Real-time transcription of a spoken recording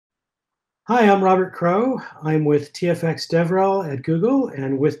Hi, I'm Robert Crowe. I'm with TFX DevRel at Google,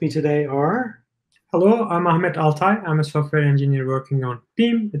 and with me today are... Hello, I'm Ahmet Altay. I'm a software engineer working on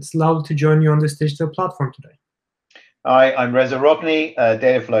Beam. It's lovely to join you on this digital platform today. Hi, I'm Reza Rokni,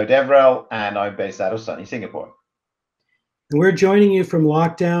 TensorFlow DevRel, and I'm based out of sunny Singapore. And we're joining you from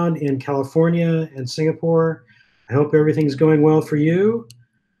lockdown in California and Singapore. I hope everything's going well for you.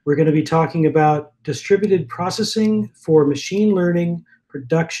 We're going to be talking about distributed processing for machine learning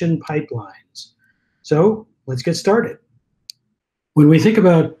production pipelines. So let's get started. When we think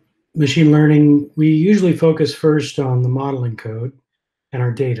about machine learning, we usually focus first on the modeling code and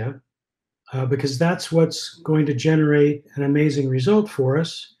our data, because that's what's going to generate an amazing result for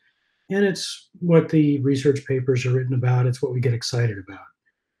us. And it's what the research papers are written about. It's what we get excited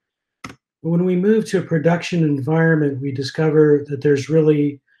about. But when we move to a production environment, we discover that there's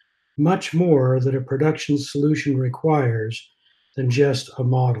really much more that a production solution requires than just a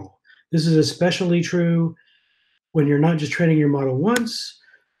model. This is especially true when you're not just training your model once,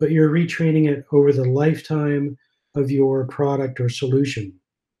 but you're retraining it over the lifetime of your product or solution.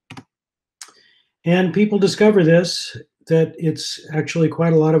 And people discover this, that it's actually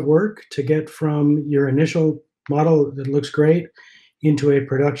quite a lot of work to get from your initial model that looks great into a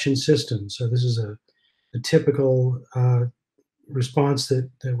production system. So this is a typical response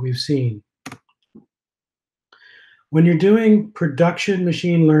that we've seen. When you're doing production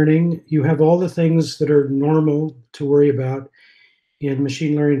machine learning, you have all the things that are normal to worry about in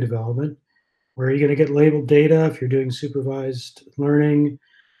machine learning development. Where are you going to get labeled data if you're doing supervised learning?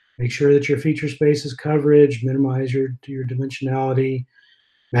 Make sure that your feature space is coverage, minimize your dimensionality,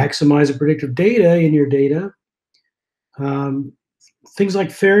 maximize the predictive data in your data. Things like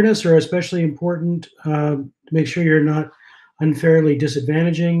fairness are especially important to make sure you're not unfairly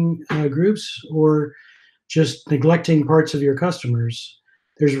disadvantaging groups or just neglecting parts of your customers.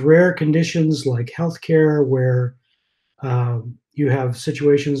 There's rare conditions like healthcare where you have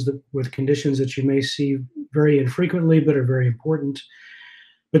situations with conditions that you may see very infrequently but are very important.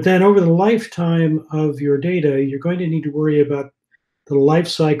 But then over the lifetime of your data, you're going to need to worry about the life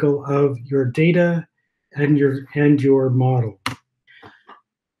cycle of your data and your model.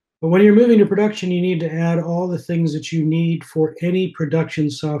 But when you're moving to production, you need to add all the things that you need for any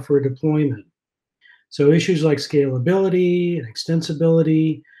production software deployment. So issues like scalability and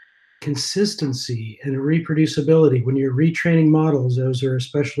extensibility, consistency and reproducibility. When you're retraining models, those are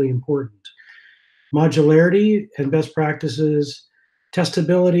especially important. Modularity and best practices,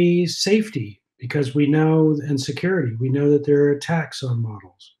 testability, safety, because we know, and security, we know that there are attacks on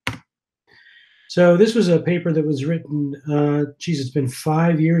models. So this was a paper that was written, it's been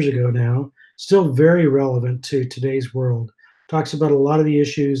 5 years ago now, still very relevant to today's world. Talks about a lot of the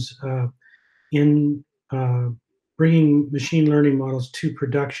issues in bringing machine learning models to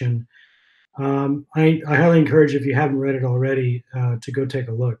production. I highly encourage, if you haven't read it already, to go take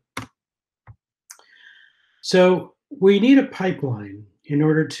a look. So we need a pipeline in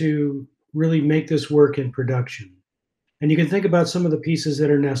order to really make this work in production. And you can think about some of the pieces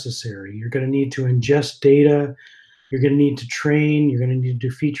that are necessary. You're going to need to ingest data. You're going to need to train. You're going to need to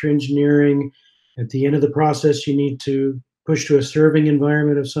do feature engineering. At the end of the process, you need to push to a serving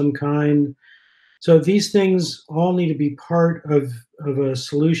environment of some kind. So these things all need to be part of a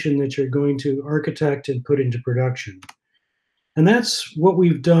solution that you're going to architect and put into production. And that's what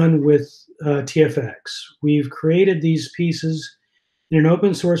we've done with TFX. We've created these pieces in an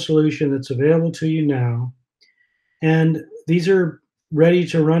open source solution that's available to you now. And these are ready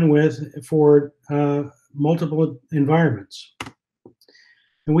to run with for multiple environments.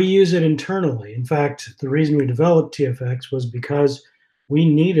 And we use it internally. In fact, the reason we developed TFX was because we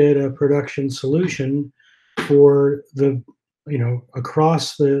needed a production solution for the,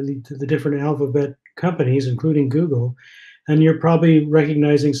 across the different alphabet companies, including Google. And you're probably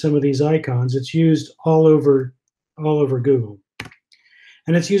recognizing some of these icons. It's used all over Google.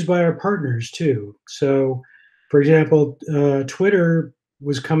 And it's used by our partners too. So, for example, Twitter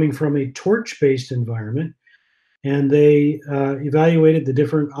was coming from a torch-based environment, and they evaluated the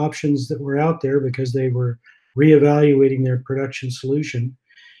different options that were out there because they were reevaluating their production solution.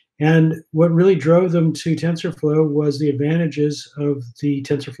 And what really drove them to TensorFlow was the advantages of the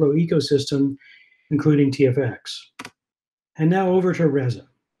TensorFlow ecosystem, including TFX. And now over to Reza.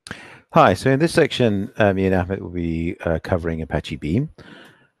 Hi, so in this section, me and Ahmet will be covering Apache Beam.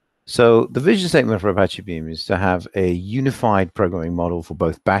 So the vision statement for Apache Beam is to have a unified programming model for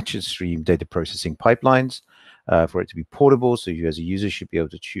both batch and stream data processing pipelines for it to be portable, so you as a user should be able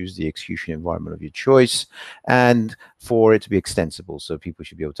to choose the execution environment of your choice, and for it to be extensible, so people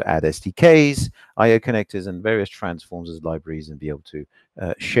should be able to add SDKs, IO connectors, and various transforms as libraries and be able to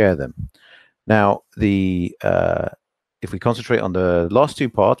share them. Now, if we concentrate on the last two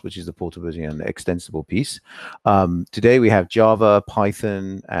parts, which is the portability and the extensible piece, today we have Java,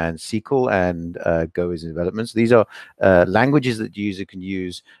 Python, and SQL, and Go is in development. So these are languages that the user can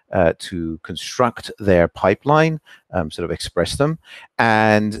use to construct their pipeline, sort of express them.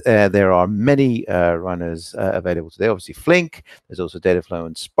 And there are many runners available today. Obviously, Flink. There's also Dataflow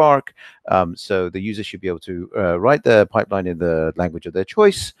and Spark. So the user should be able to write the pipeline in the language of their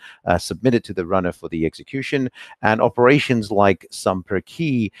choice, submit it to the runner for the execution, and operations like sum per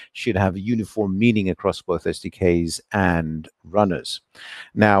key should have uniform meaning across both SDKs and runners.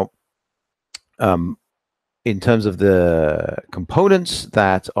 Now, in terms of the components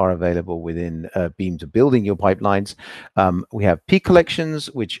that are available within Beam to building your pipelines, we have P collections,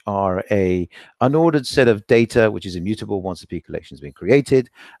 which are a unordered set of data which is immutable once the P collection has been created.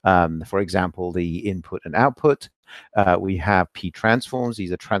 For example, the input and output. We have P transforms.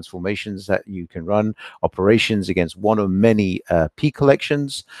 These are transformations that you can run operations against one or many P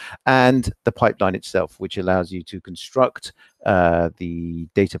collections, and the pipeline itself, which allows you to construct the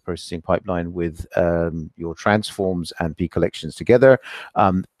data processing pipeline with your transforms and P collections together,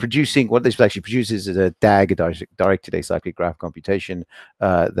 producing what this actually produces is a DAG, a directed acyclic graph computation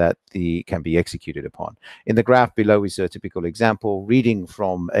that can be executed upon. In the graph below is a typical example, reading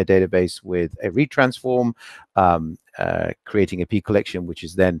from a database with a read transform, creating a P collection, which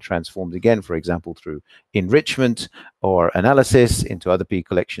is then transformed again, for example, through enrichment or analysis into other P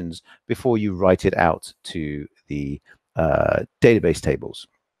collections before you write it out to the database tables.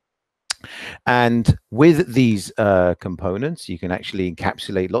 And with these components, you can actually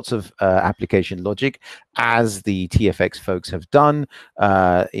encapsulate lots of application logic, as the TFX folks have done,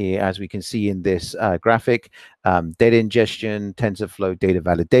 as we can see in this graphic. Data ingestion, TensorFlow data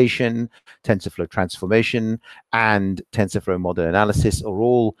validation, TensorFlow transformation, and TensorFlow model analysis are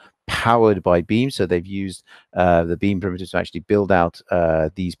all powered by Beam. So they've used the Beam primitives to actually build out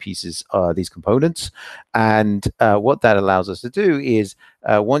these pieces, these components. And what that allows us to do is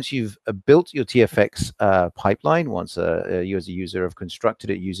once you've built your TFX pipeline, once you as a user have constructed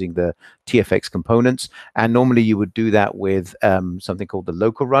it using the TFX components, and normally you would do that with something called the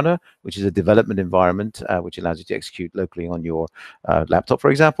local runner, which is a development environment which allows you to execute locally on your laptop,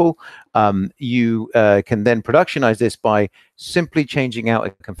 for example. You can then productionize this by simply changing out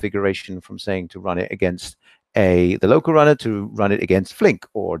a configuration from saying to run it against the local runner to run it against Flink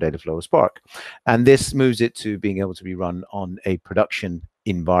or Dataflow or Spark. And this moves it to being able to be run on a production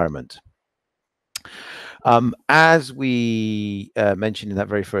environment. As we mentioned in that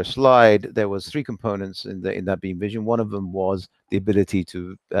very first slide, there was three components in that Beam vision. One of them was the ability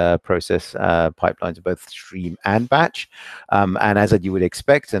to process pipelines, both stream and batch. And as you would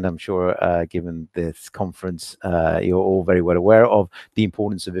expect, and I'm sure given this conference, you're all very well aware of the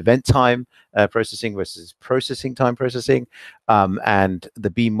importance of event time processing versus processing time processing. And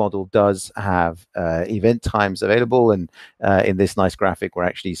the Beam model does have event times available. And in this nice graphic, we're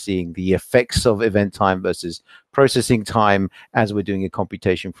actually seeing the effects of event time versus processing time as we're doing a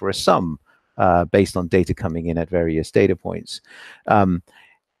computation for a sum based on data coming in at various data points.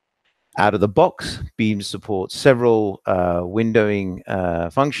 Out of the box, Beam supports several windowing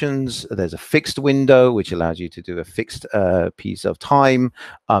functions. There's a fixed window, which allows you to do a fixed piece of time.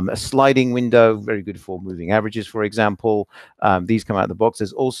 A sliding window, very good for moving averages, for example. These come out of the box.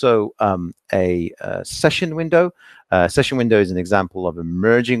 There's also a session window. Session window is an example of a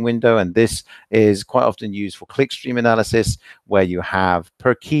merging window, and this is quite often used for clickstream analysis, where you have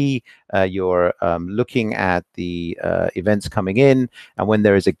per key, you're looking at the events coming in, and when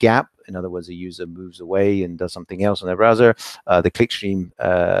there is a gap, in other words, a user moves away and does something else on their browser, the clickstream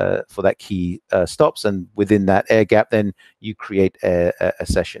for that key stops, and within that air gap, then you create a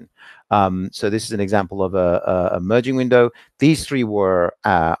session. So this is an example of a merging window. These three are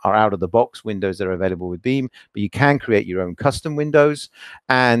out of the box windows that are available with Beam, but you can create your own custom windows,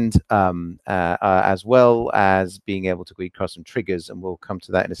 and as well as being able to create custom triggers, and we'll come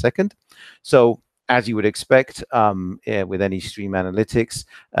to that in a second. So as you would expect with any stream analytics,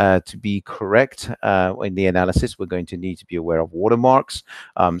 to be correct in the analysis, we're going to need to be aware of watermarks.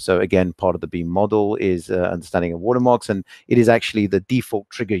 So again, part of the Beam model is understanding of watermarks, and it is actually the default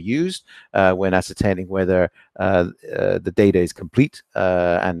trigger used when ascertaining whether the data is complete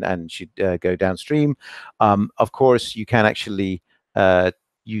and should go downstream. Of course, you can actually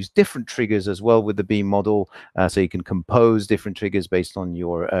use different triggers as well with the Beam model, so you can compose different triggers based on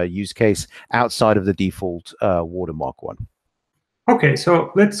your use case outside of the default watermark one. Okay,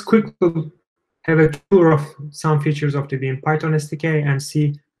 so let's quickly have a tour of some features of the Beam Python SDK and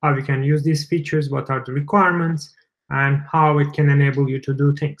see how we can use these features, what are the requirements, and how it can enable you to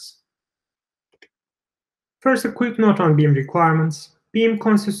do things. First, a quick note on Beam requirements. Beam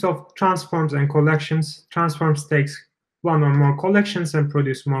consists of transforms and collections. Transforms takes one or more collections and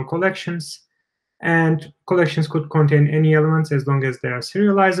produce more collections. And collections could contain any elements as long as they are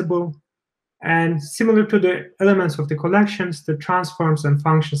serializable. And similar to the elements of the collections, the transforms and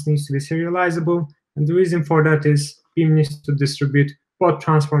functions needs to be serializable. And the reason for that is Beam needs to distribute both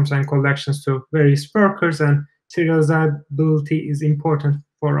transforms and collections to various workers, and serializability is important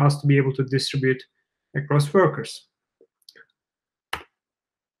for us to be able to distribute across workers.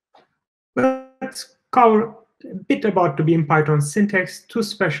 Let's cover a bit about the Beam Python syntax. Two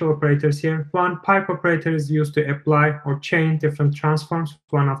special operators here. One, pipe operator, is used to apply or chain different transforms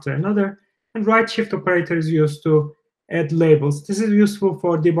one after another. And right shift operator is used to add labels. This is useful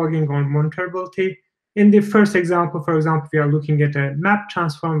for debugging on monitorability. In the first example, for example, we are looking at a map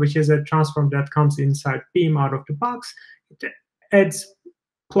transform, which is a transform that comes inside Beam out of the box. It adds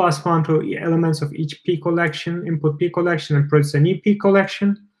 +1 to elements of each P collection, input P collection, and produces a new P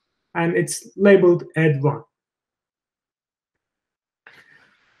collection. And it's labeled add1.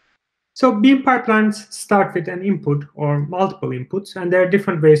 So Beam pipelines start with an input or multiple inputs, and there are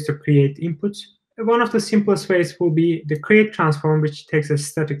different ways to create inputs. One of the simplest ways will be the create transform, which takes a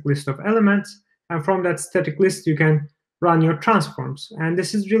static list of elements, and from that static list you can run your transforms. And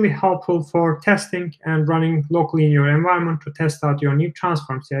this is really helpful for testing and running locally in your environment to test out your new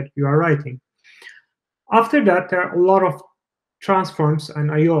transforms that you are writing. After that, there are a lot of transforms and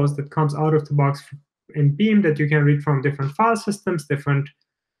IOs that comes out of the box in Beam that you can read from different file systems, different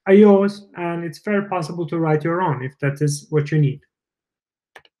IOs, and it's very possible to write your own if that is what you need.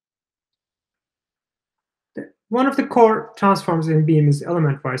 One of the core transforms in Beam is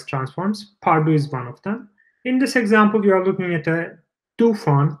element-wise transforms. Pardo is one of them. In this example, you are looking at a do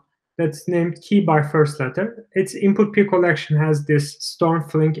fun that's named key by first letter. Its input P collection has this Storm,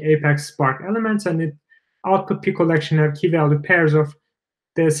 Flink, Apex, Spark elements, and its output P collection have key value pairs of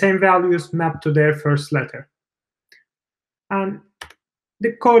the same values mapped to their first letter. And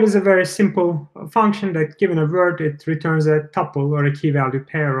the code is a very simple function that, given a word, it returns a tuple or a key value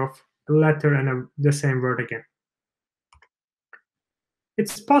pair of a letter and the same word again.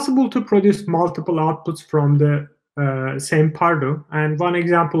 It's possible to produce multiple outputs from the same Pardo. And one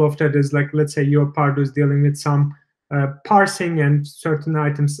example of that is, like, let's say your Pardo is dealing with some parsing and certain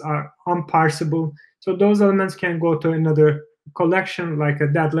items are unparsable. So those elements can go to another collection, like a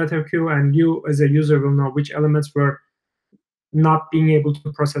dead letter queue, and you as a user will know which elements were not being able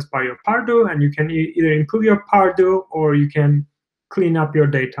to process by your Pardo, and you can either improve your Pardo or you can clean up your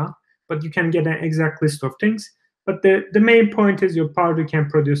data, but you can get an exact list of things. But the main point is your Pardo can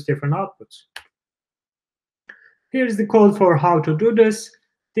produce different outputs. Here's the code for how to do this.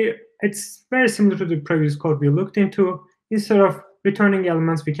 It's very similar to the previous code we looked into. Instead of returning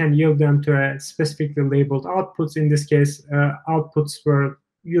elements, we can yield them to a specifically labeled outputs. In this case, outputs were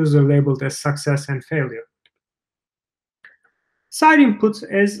user labeled as success and failure. Side inputs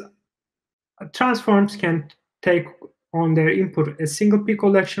as transforms can take on their input a single P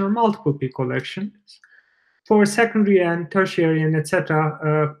collection or multiple P collections. For secondary and tertiary and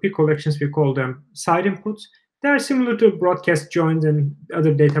etc. P collections, we call them side inputs. They are similar to broadcast joins and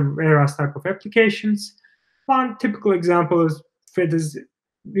other data warehouse type of applications. One typical example is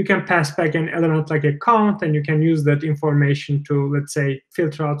you can pass back an element like a count, and you can use that information to, let's say,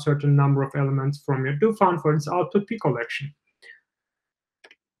 filter out certain number of elements from your do fund for its output P collection.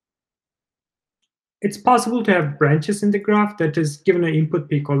 It's possible to have branches in the graph that is given an input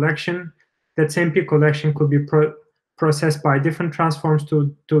P collection. That same P collection could be processed by different transforms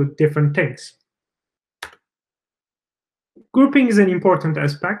to different things. Grouping is an important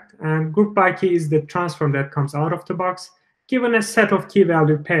aspect, and group by key is the transform that comes out of the box. Given a set of key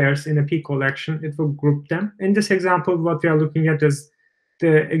value pairs in a P collection, it will group them. In this example, what we are looking at is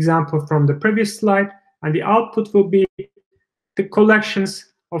the example from the previous slide, and the output will be the collections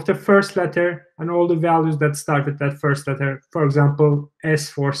of the first letter and all the values that start with that first letter. For example, S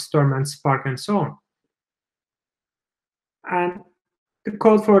for Storm and Spark and so on. And the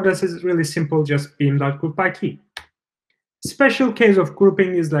code for this is really simple, just beam.group by key. Special case of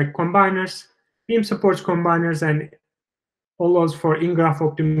grouping is like combiners. Beam supports combiners and allows for in-graph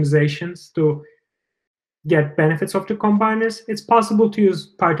optimizations to get benefits of the combiners. It's possible to use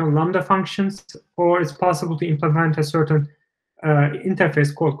Python lambda functions, or it's possible to implement a certain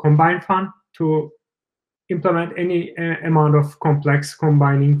interface called combine fun to implement any amount of complex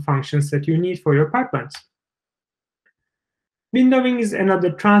combining functions that you need for your pipelines. Windowing is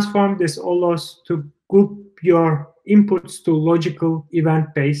another transform. This allows to group your inputs to logical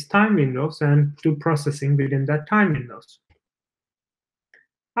event-based time windows and do processing within that time windows.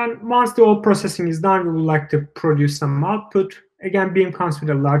 And once the all processing is done, we would like to produce some output. Again, Beam comes with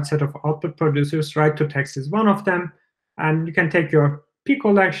a large set of output producers. Write to text is one of them. And you can take your P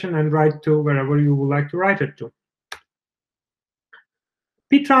collection and write to wherever you would like to write it to.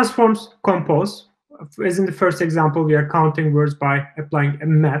 P transforms compose. As in the first example, we are counting words by applying a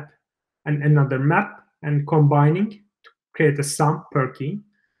map and another map and combining to create a sum per key.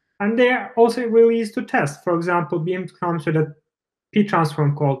 And they are also really easy to test. For example, Beam comes with a P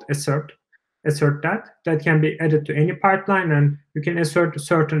transform called assert. Assert that can be added to any pipeline, and you can assert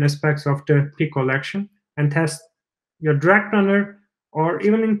certain aspects of the P collection and test your direct runner or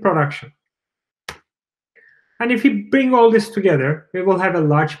even in production. And if we bring all this together, we will have a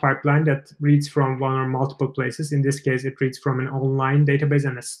large pipeline that reads from one or multiple places. In this case, it reads from an online database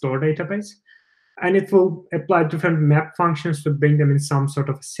and a store database. And it will apply different map functions to bring them in some sort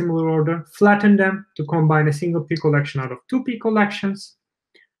of a similar order, flatten them to combine a single P collection out of two P collections,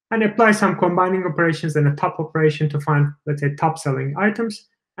 and apply some combining operations and a top operation to find, let's say, top-selling items,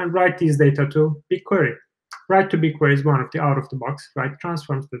 and write these data to BigQuery. Write to BigQuery is one of the out-of-the-box write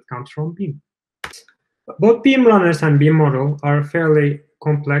transforms that comes from Beam. Both Beam runners and Beam model are fairly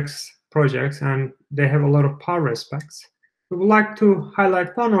complex projects, and they have a lot of power aspects. We would like to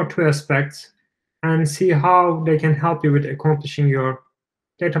highlight one or two aspects and see how they can help you with accomplishing your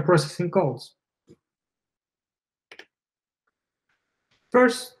data processing goals.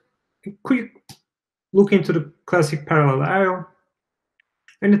 First, a quick look into the classic parallel I/O.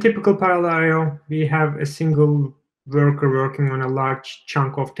 In a typical parallel I/O, we have a single worker working on a large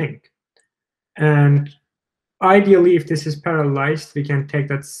chunk of thing. And ideally, if this is parallelized, we can take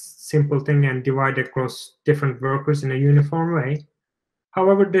that simple thing and divide across different workers in a uniform way.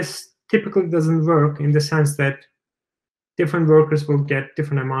 However, this typically doesn't work in the sense that different workers will get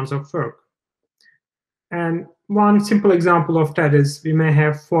different amounts of work. And one simple example of that is we may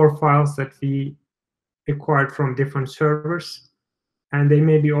have 4 files that we acquired from different servers, and they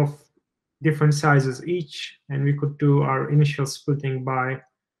may be of different sizes each, and we could do our initial splitting by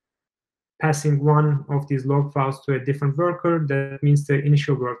passing one of these log files to a different worker. That means the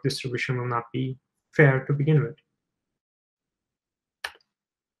initial work distribution will not be fair to begin with.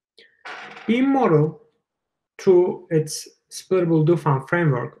 Beam model, through its splittable do-found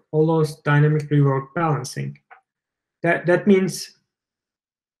framework, allows dynamic rework balancing. That means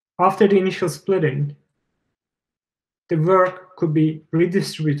after the initial splitting, the work could be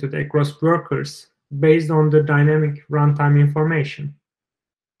redistributed across workers based on the dynamic runtime information.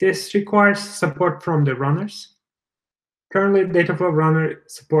 This requires support from the runners. Currently, Dataflow Runner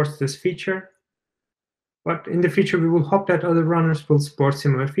supports this feature, but in the future, we will hope that other runners will support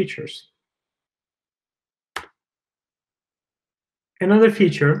similar features. Another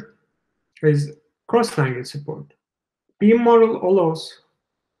feature is cross-language support. Beam model allows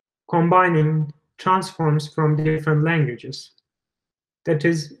combining transforms from different languages. That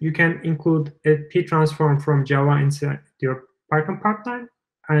is, you can include a P transform from Java inside your Python pipeline,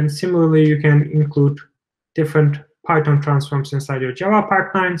 and similarly, you can include different Python transforms inside your Java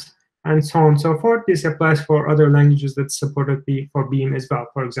pipelines, and so on and so forth. This applies for other languages that supported for Beam as well,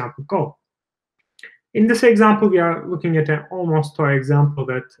 for example, Go. In this example, we are looking at an almost toy example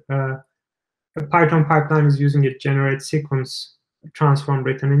that a Python pipeline is using a generate sequence transform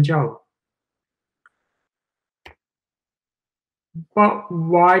written in Java. Well,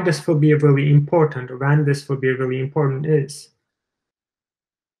 why this will be really important, or when this will be really important is,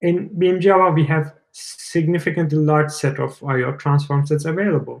 in Beam Java, we have significantly large set of I/O transforms that's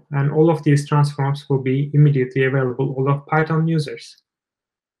available, and all of these transforms will be immediately available to all of Python users.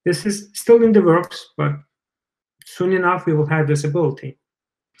 This is still in the works, but soon enough we will have this ability.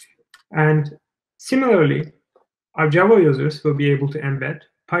 And similarly, our Java users will be able to embed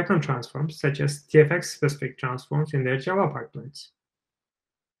Python transforms, such as TFX-specific transforms, in their Java pipelines.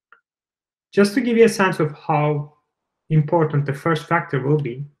 Just to give you a sense of how important the first factor will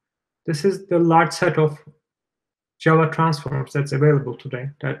be, this is the large set of Java transforms that's available today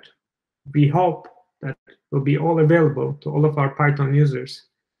that we hope that will be all available to all of our Python users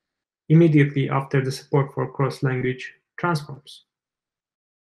immediately after the support for cross-language transforms.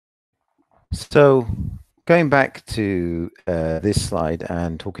 So Going back to this slide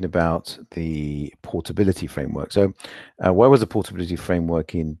and talking about the portability framework. So where was the portability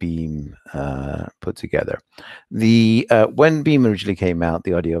framework in Beam put together? When Beam originally came out,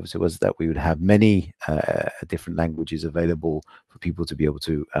 the idea obviously was that we would have many different languages available for people to be able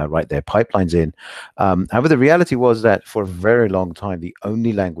to write their pipelines in. However, the reality was that for a very long time, the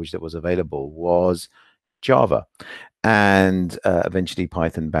only language that was available was Java. And eventually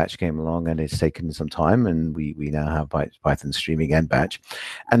Python batch came along, and it's taken some time, and we now have Python streaming and batch.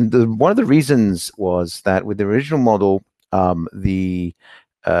 And one of the reasons was that with the original model, the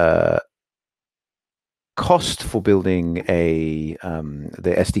cost for building the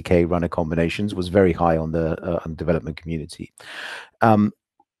SDK runner combinations was very high on the development community.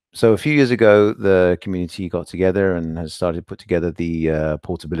 So a few years ago, the community got together and has started to put together the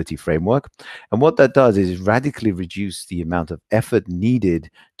portability framework. And what that does is radically reduce the amount of effort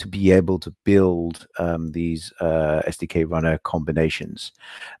needed to be able to build these SDK runner combinations.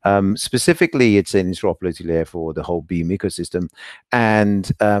 Specifically, it's an interoperability layer for the whole Beam ecosystem. And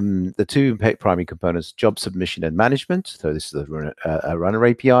the two primary components, job submission and management, so this is the runner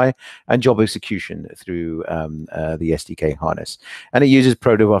API, and job execution through the SDK harness. And it uses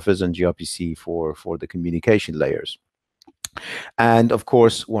proto buffers and gRPC for the communication layers. And of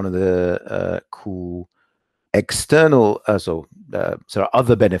course, one of the cool external, sort of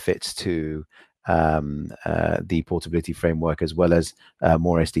other benefits to the portability framework, as well as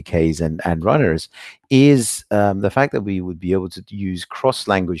more SDKs and runners, is the fact that we would be able to use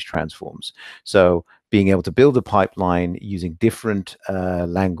cross-language transforms. So being able to build a pipeline using different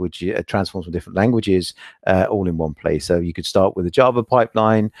language transforms from different languages all in one place. So you could start with a Java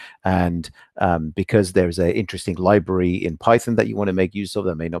pipeline, and because there's an interesting library in Python that you want to make use of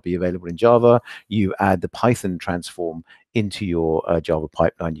that may not be available in Java, you add the Python transform into your Java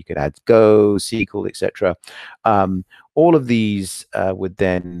pipeline. You could add Go, SQL, etc. All of these would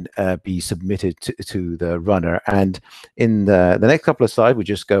then be submitted to the runner. And in the next couple of slides, we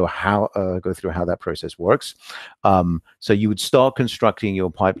just go through how that process works. So you would start constructing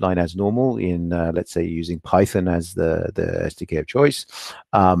your pipeline as normal in, let's say, using Python as the SDK of choice.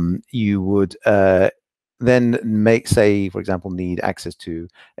 You would then say, for example, need access to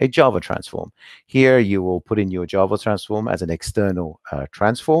a Java transform. Here, you will put in your Java transform as an external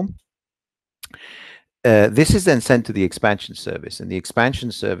transform. This is then sent to the expansion service, and the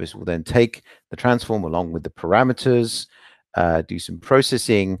expansion service will then take the transform along with the parameters, do some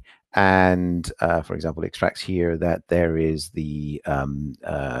processing, and, for example, extracts here that there is the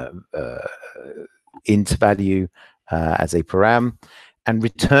int value as a param, and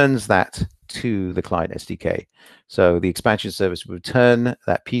returns that to the client SDK. So the expansion service will return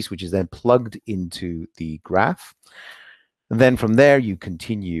that piece, which is then plugged into the graph. And then from there, you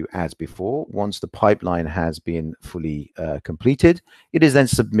continue as before. Once the pipeline has been fully completed, it is then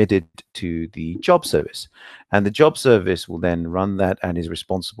submitted to the job service. And the job service will then run that and is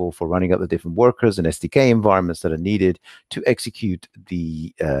responsible for running up the different workers and SDK environments that are needed to execute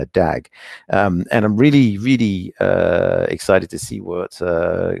the DAG. And I'm really, really excited to see what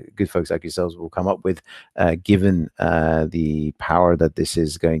good folks like yourselves will come up with, given the power that this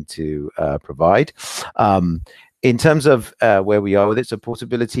is going to provide. In terms of where we are with it, so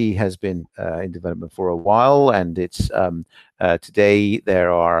portability has been in development for a while, and it's today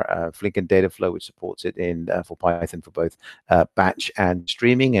there are Flink and TensorFlow which supports it in for Python for both batch and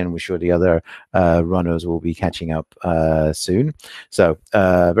streaming, and we're sure the other runners will be catching up soon. So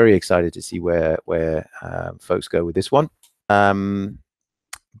very excited to see where folks go with this one.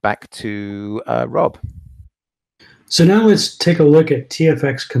 Back to Rob. So now let's take a look at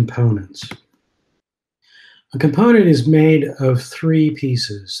TFX components. A component is made of three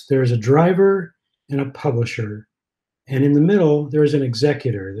pieces. There's a driver and a publisher, and in the middle, there's an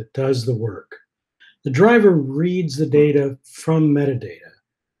executor that does the work. The driver reads the data from metadata,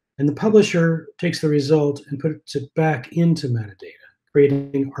 and the publisher takes the result and puts it back into metadata,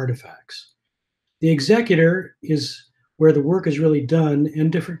 creating artifacts. The executor is where the work is really done,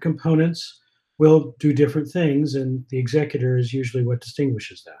 and different components will do different things, and the executor is usually what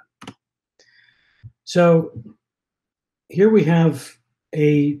distinguishes that. So here we have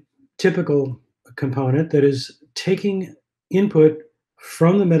a typical component that is taking input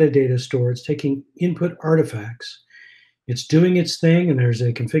from the metadata store. It's taking input artifacts. It's doing its thing, and there's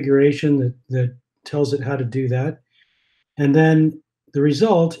a configuration that tells it how to do that. And then the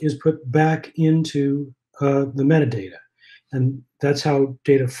result is put back into the metadata. And that's how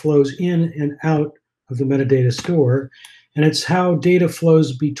data flows in and out of the metadata store. And it's how data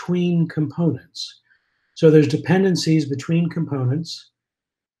flows between components. So there's dependencies between components,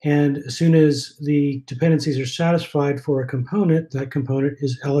 And as soon as the dependencies are satisfied for a component, that component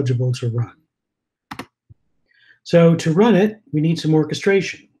is eligible to run. So to run it, we need some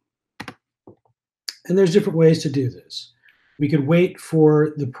orchestration. And there's different ways to do this. We could wait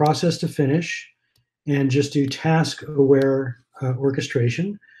for the process to finish and just do task-aware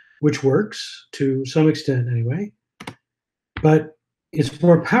orchestration, which works to some extent anyway. But it's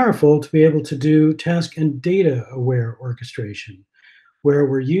more powerful to be able to do task and data-aware orchestration, where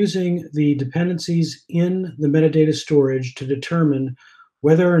we're using the dependencies in the metadata storage to determine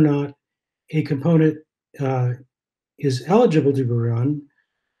whether or not a component is eligible to be run,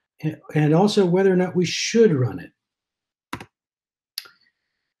 and also whether or not we should run it.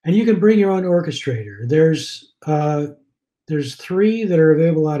 And you can bring your own orchestrator. There's three that are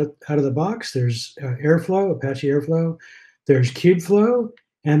available out of the box. There's Airflow, Apache Airflow. There's Kubeflow,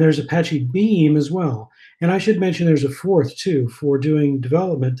 and there's Apache Beam as well. And I should mention there's a fourth too for doing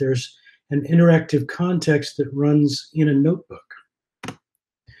development. There's an interactive context that runs in a notebook.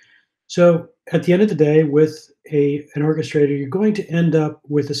 So at the end of the day, with an orchestrator, you're going to end up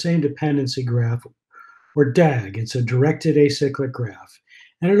with the same dependency graph, or DAG. It's a directed acyclic graph.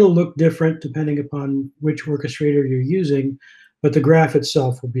 And it'll look different depending upon which orchestrator you're using, but the graph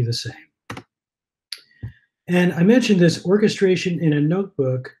itself will be the same. And I mentioned this orchestration in a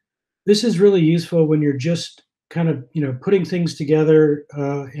notebook. This is really useful when you're just kind of, putting things together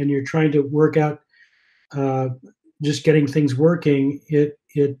and you're trying to work out just getting things working.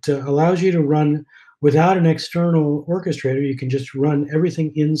 It allows you to run without an external orchestrator. You can just run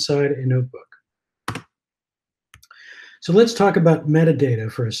everything inside a notebook. So let's talk about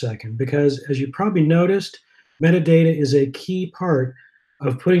metadata for a second, because as you probably noticed, metadata is a key part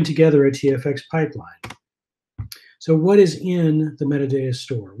of putting together a TFX pipeline. So what is in the metadata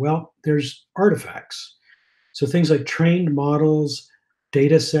store? Well, there's artifacts. So things like trained models,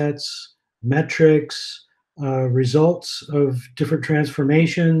 data sets, metrics, results of different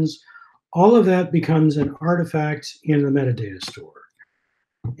transformations, all of that becomes an artifact in the metadata store.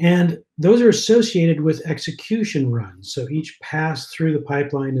 And those are associated with execution runs. So each pass through the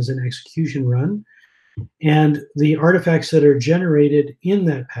pipeline is an execution run. And the artifacts that are generated in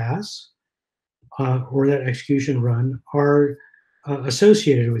that pass or that execution run are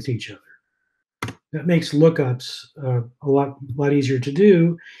associated with each other. That makes lookups a lot easier to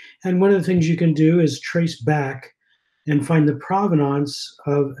do. And one of the things you can do is trace back and find the provenance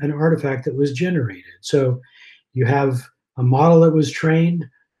of an artifact that was generated. So you have a model that was trained.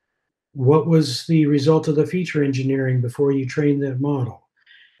 What was the result of the feature engineering before you trained that model?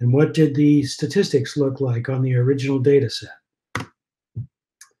 And what did the statistics look like on the original data set?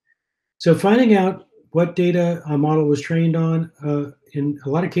 So finding out what data a model was trained on in a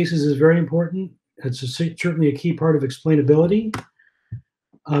lot of cases is very important. It's certainly a key part of explainability.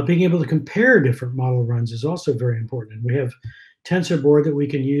 Being able to compare different model runs is also very important. We have TensorBoard that we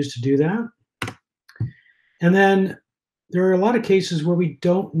can use to do that. And then there are a lot of cases where we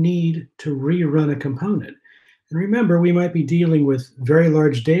don't need to rerun a component. And remember, we might be dealing with very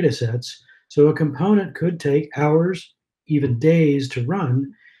large data sets, so a component could take hours, even days to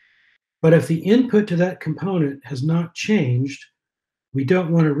run. But if the input to that component has not changed, we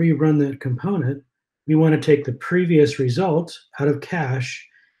don't want to rerun that component. We want to take the previous result out of cache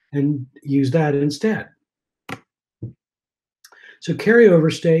and use that instead. So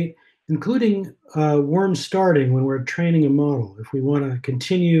carryover state, including warm starting when we're training a model. If we want to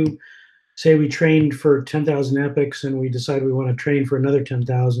continue, say we trained for 10,000 epochs and we decide we want to train for another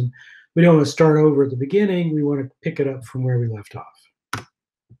 10,000, we don't want to start over at the beginning. We want to pick it up from where we left off.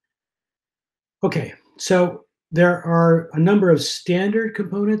 Okay, so there are a number of standard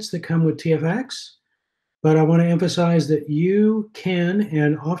components that come with TFX, but I want to emphasize that you can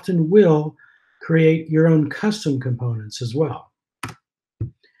and often will create your own custom components as well.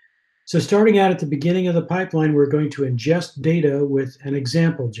 So starting out at the beginning of the pipeline, we're going to ingest data with an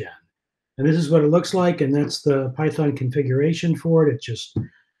example gen. And this is what it looks like, and that's the Python configuration for it. It's just a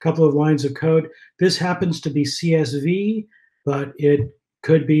couple of lines of code. This happens to be CSV, but it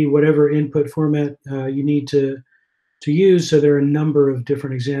could be whatever input format you need to use. So there are a number of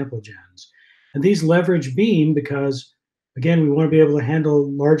different example gens. And these leverage Beam because, again, we want to be able to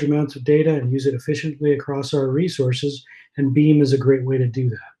handle large amounts of data and use it efficiently across our resources, and Beam is a great way to do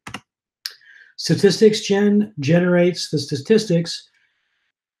that. Statistics gen generates the statistics,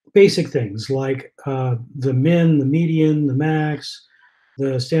 basic things like the min, the median, the max,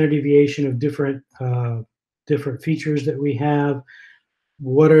 the standard deviation of different features that we have,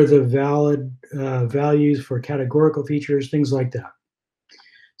 what are the valid values for categorical features, things like that.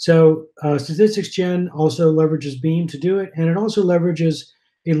 So statistics gen also leverages Beam to do it, and it also leverages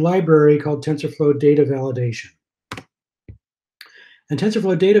a library called TensorFlow Data Validation. And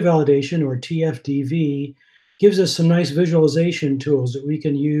TensorFlow Data Validation, or TFDV, gives us some nice visualization tools that we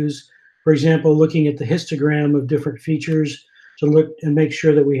can use, for example, looking at the histogram of different features to look and make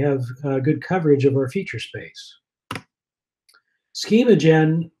sure that we have good coverage of our feature space. Schema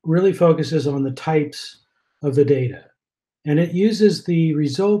Gen really focuses on the types of the data, and it uses the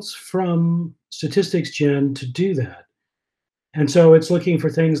results from Statistics Gen to do that. And so it's looking for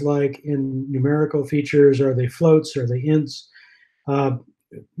things like in numerical features, are they floats, are they ints?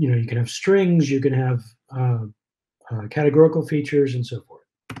 You can have strings, you can have categorical features, and so forth.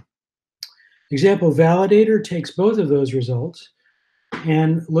 Example Validator takes both of those results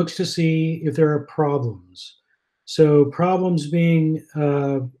and looks to see if there are problems. So problems being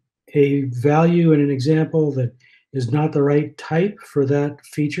a value in an example that is not the right type for that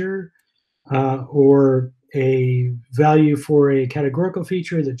feature, or a value for a categorical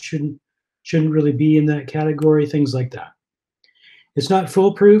feature that shouldn't really be in that category, things like that. It's not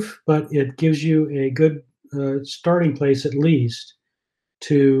foolproof, but it gives you a good starting place at least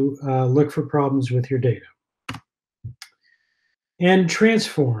to look for problems with your data. And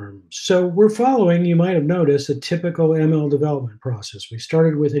transform. So we're following, you might have noticed, a typical ML development process. We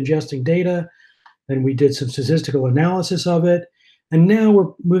started with ingesting data, then we did some statistical analysis of it, and now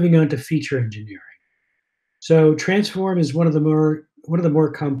we're moving on to feature engineering. So transform is one of the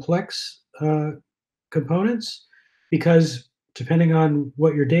more complex components, because depending on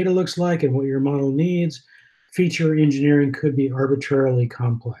what your data looks like and what your model needs, feature engineering could be arbitrarily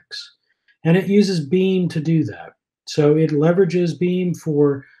complex. And it uses Beam to do that. So it leverages Beam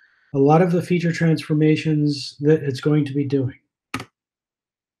for a lot of the feature transformations that it's going to be doing.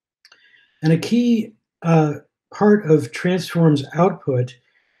 And a key part of Transform's output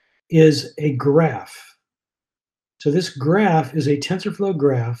is a graph. So this graph is a TensorFlow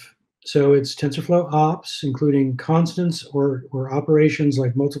graph. So it's TensorFlow ops, including constants or operations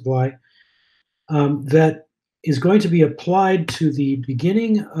like multiply, that is going to be applied to the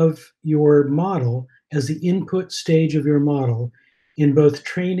beginning of your model as the input stage of your model in both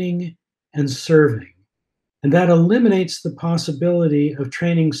training and serving. And that eliminates the possibility of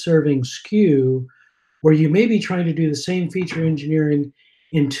training serving skew, where you may be trying to do the same feature engineering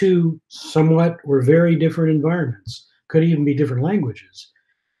in two somewhat or very different environments, could even be different languages.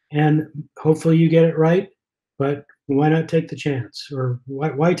 And hopefully you get it right, but why not take the chance? Or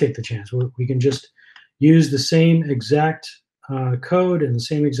why take the chance? We can just use the same exact code and the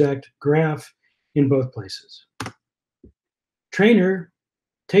same exact graph in both places. Trainer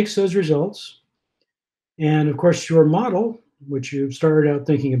takes those results, and of course your model, which you started out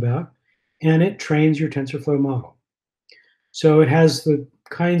thinking about, and it trains your TensorFlow model. So it has the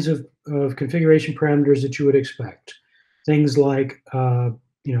kinds of configuration parameters that you would expect. Things like,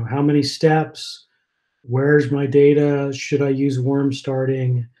 how many steps, where's my data, should I use worm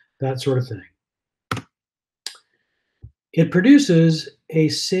starting, that sort of thing. It produces a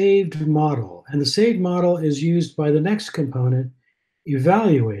saved model, and the saved model is used by the next component,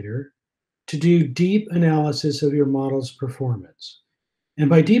 evaluator, to do deep analysis of your model's performance. And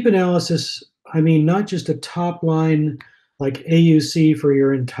by deep analysis, I mean not just a top line like AUC for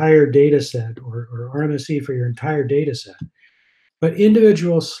your entire data set or RMSE for your entire data set, but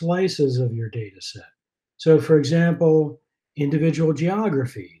individual slices of your data set. So for example, individual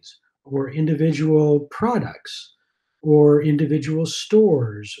geographies or individual products or individual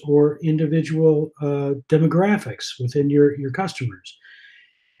stores or individual demographics within your customers.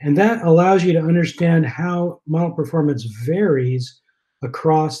 And that allows you to understand how model performance varies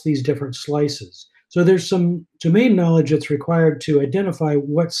across these different slices. So there's some domain knowledge that's required to identify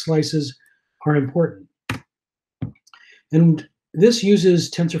what slices are important. And this uses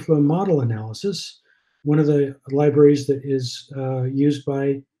TensorFlow model analysis, one of the libraries that is used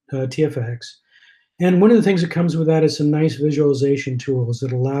by TFX. And one of the things that comes with that is some nice visualization tools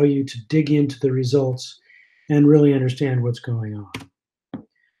that allow you to dig into the results and really understand what's going on.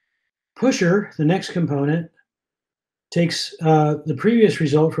 Pusher, the next component, takes the previous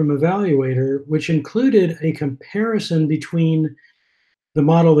result from evaluator, which included a comparison between the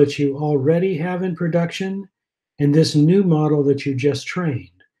model that you already have in production and this new model that you just trained.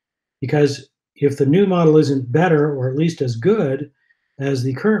 Because if the new model isn't better, or at least as good as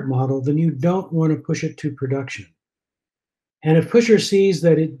the current model, then you don't want to push it to production. And if Pusher sees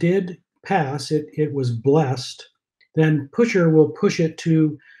that it did pass, it was blessed, then Pusher will push it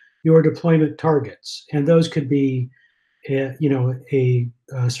to your deployment targets. And those could be a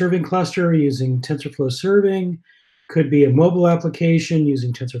serving cluster using TensorFlow serving, could be a mobile application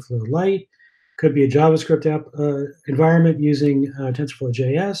using TensorFlow Lite, could be a JavaScript environment using TensorFlow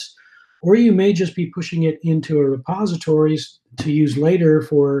JS, or you may just be pushing it into a repository to use later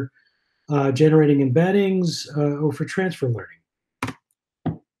for generating embeddings or for transfer learning.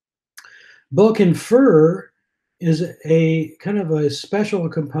 Bulk infer is a kind of a special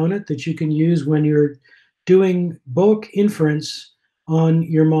component that you can use when you're doing bulk inference on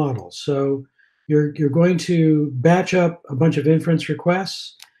your model. So you're going to batch up a bunch of inference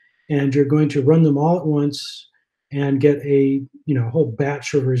requests, and you're going to run them all at once and get a whole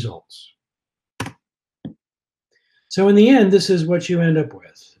batch of results. So in the end, this is what you end up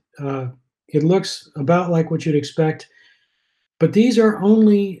with. It looks about like what you'd expect, but these are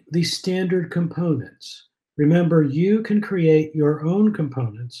only the standard components. Remember, you can create your own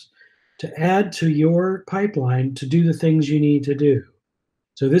components to add to your pipeline to do the things you need to do.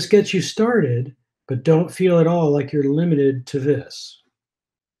 So this gets you started, but don't feel at all like you're limited to this.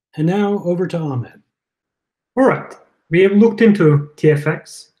 And now over to Ahmet. All right, we have looked into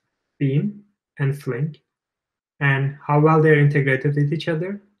TFX, Beam, and Flink, and how well they're integrated with each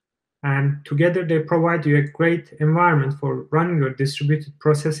other. And together they provide you a great environment for running your distributed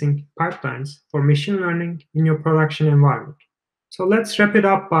processing pipelines for machine learning in your production environment. So let's wrap it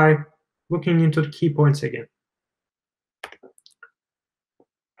up by looking into the key points again.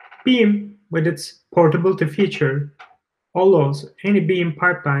 Beam, with its portability feature, allows any Beam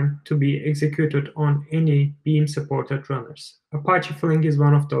pipeline to be executed on any Beam-supported runners. Apache Flink is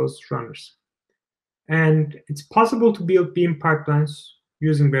one of those runners. And it's possible to build Beam pipelines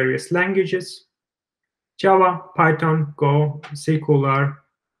using various languages. Java, Python, Go, SQL are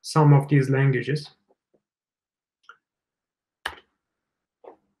some of these languages.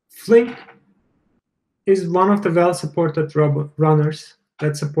 Flink is one of the well-supported runners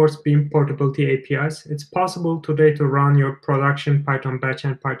that supports Beam portability APIs. It's possible today to run your production Python batch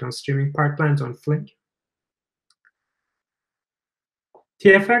and Python streaming pipelines on Flink.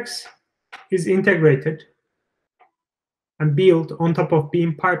 TFX is integrated and built on top of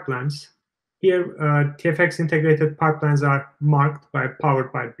Beam pipelines. Here, TFX integrated pipelines are marked by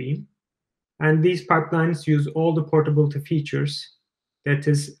powered by Beam. And these pipelines use all the portability features that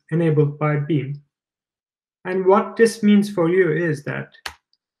is enabled by Beam. And what this means for you is that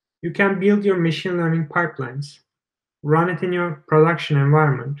you can build your machine learning pipelines, run it in your production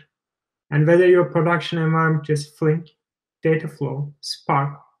environment, and whether your production environment is Flink, Dataflow,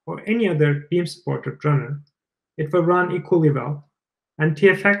 Spark, or any other Beam-supported runner, it will run equally well. And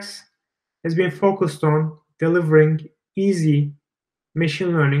TFX has been focused on delivering easy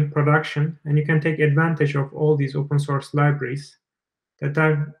machine learning production, and you can take advantage of all these open source libraries that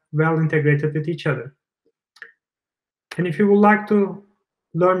are well integrated with each other. And if you would like to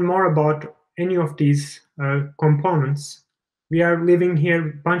learn more about any of these components, we are leaving here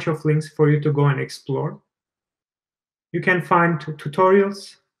a bunch of links for you to go and explore. You can find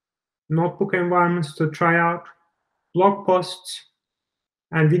tutorials, notebook environments to try out, blog posts,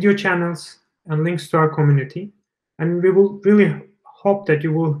 and video channels, and links to our community. And we will really hope that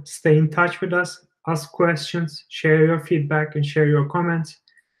you will stay in touch with us, ask questions, share your feedback, and share your comments.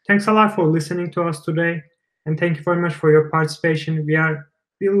 Thanks a lot for listening to us today, and thank you very much for your participation. We are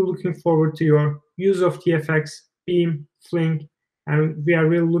really looking forward to your use of TFX, Beam, Flink, and we are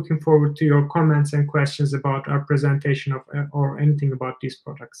really looking forward to your comments and questions about our presentation of or anything about these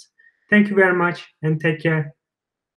products. Thank you very much, and take care.